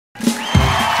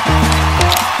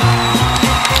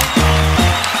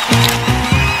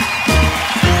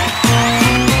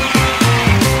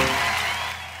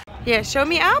Yeah, show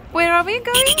me up. Where are we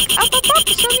going? Up, up, up.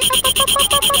 Show me up, up, up,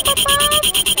 up, up, up,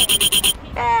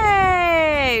 up.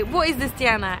 Hey! What is this,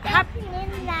 Diana? Happy.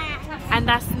 And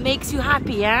that makes you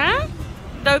happy, yeah?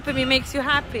 Dopamine makes you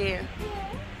happy.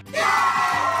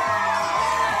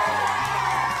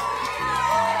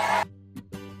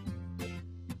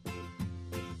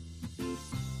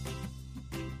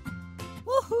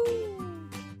 Woohoo!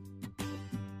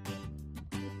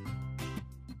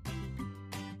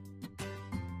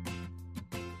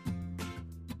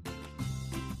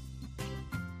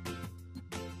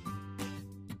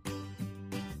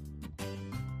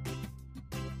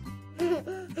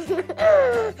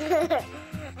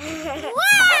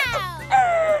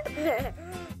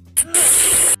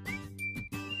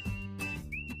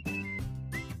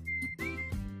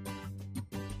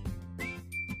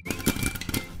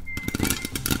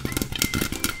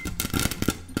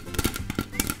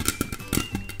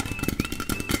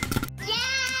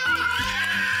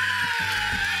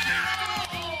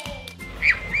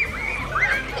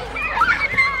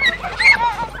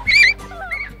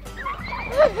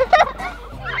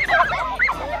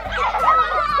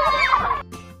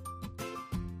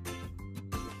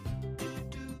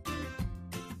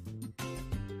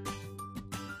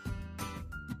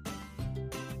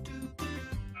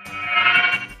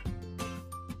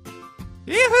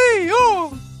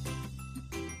 Yoo-hoo!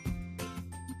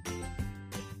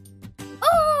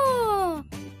 Oh!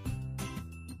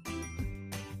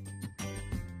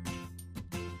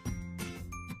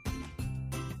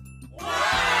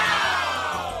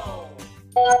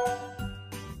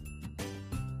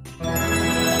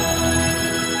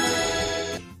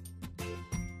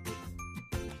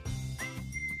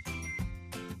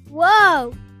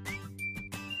 Whoa!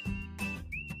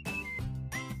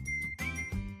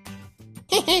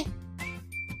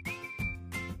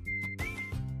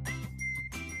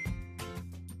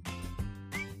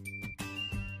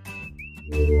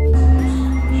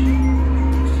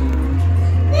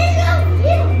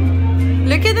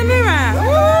 Look at the mirror.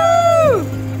 Woo!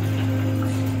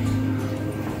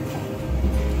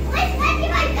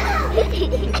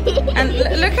 And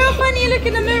look how funny you look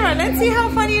in the mirror. Let's see how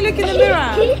funny you look in the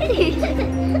mirror.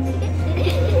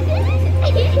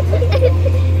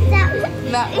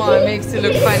 That one makes you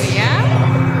look funny, yeah?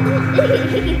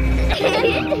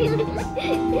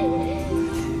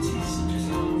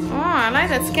 Oh, I like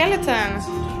that skeleton.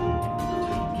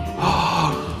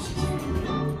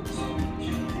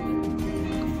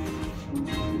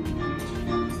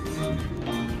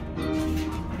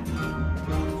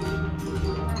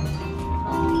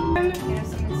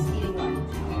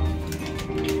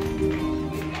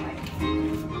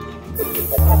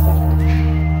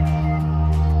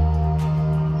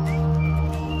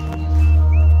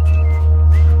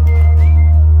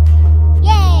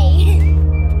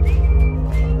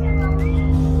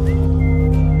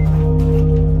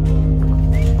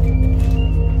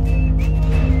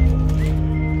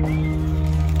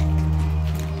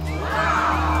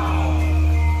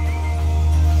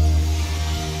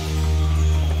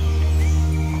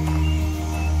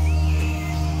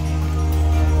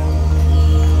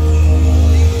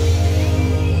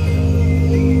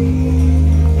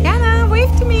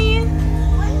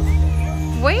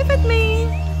 Wave at me.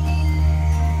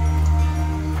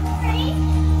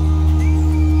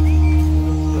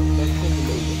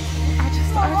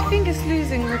 I think it's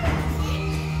losing.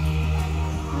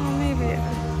 Oh, maybe.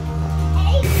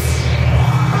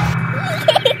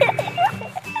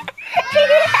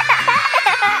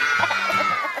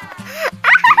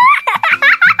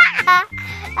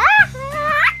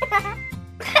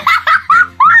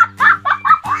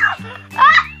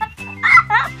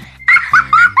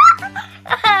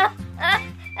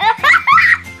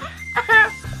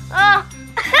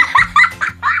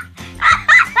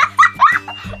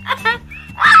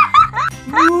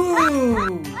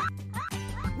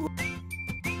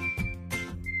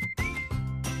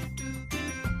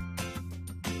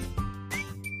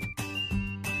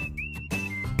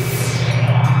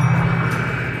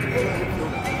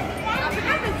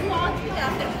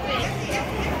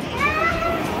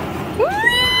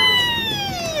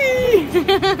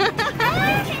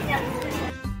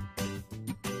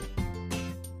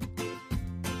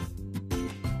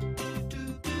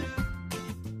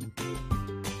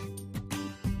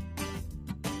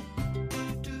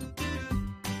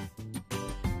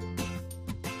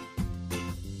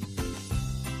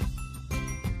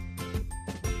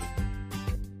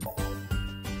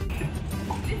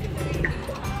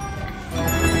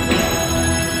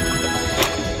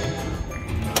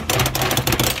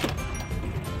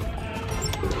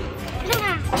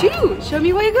 Show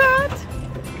me what you got.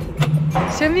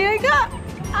 Show me, I got.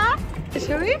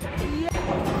 Show me.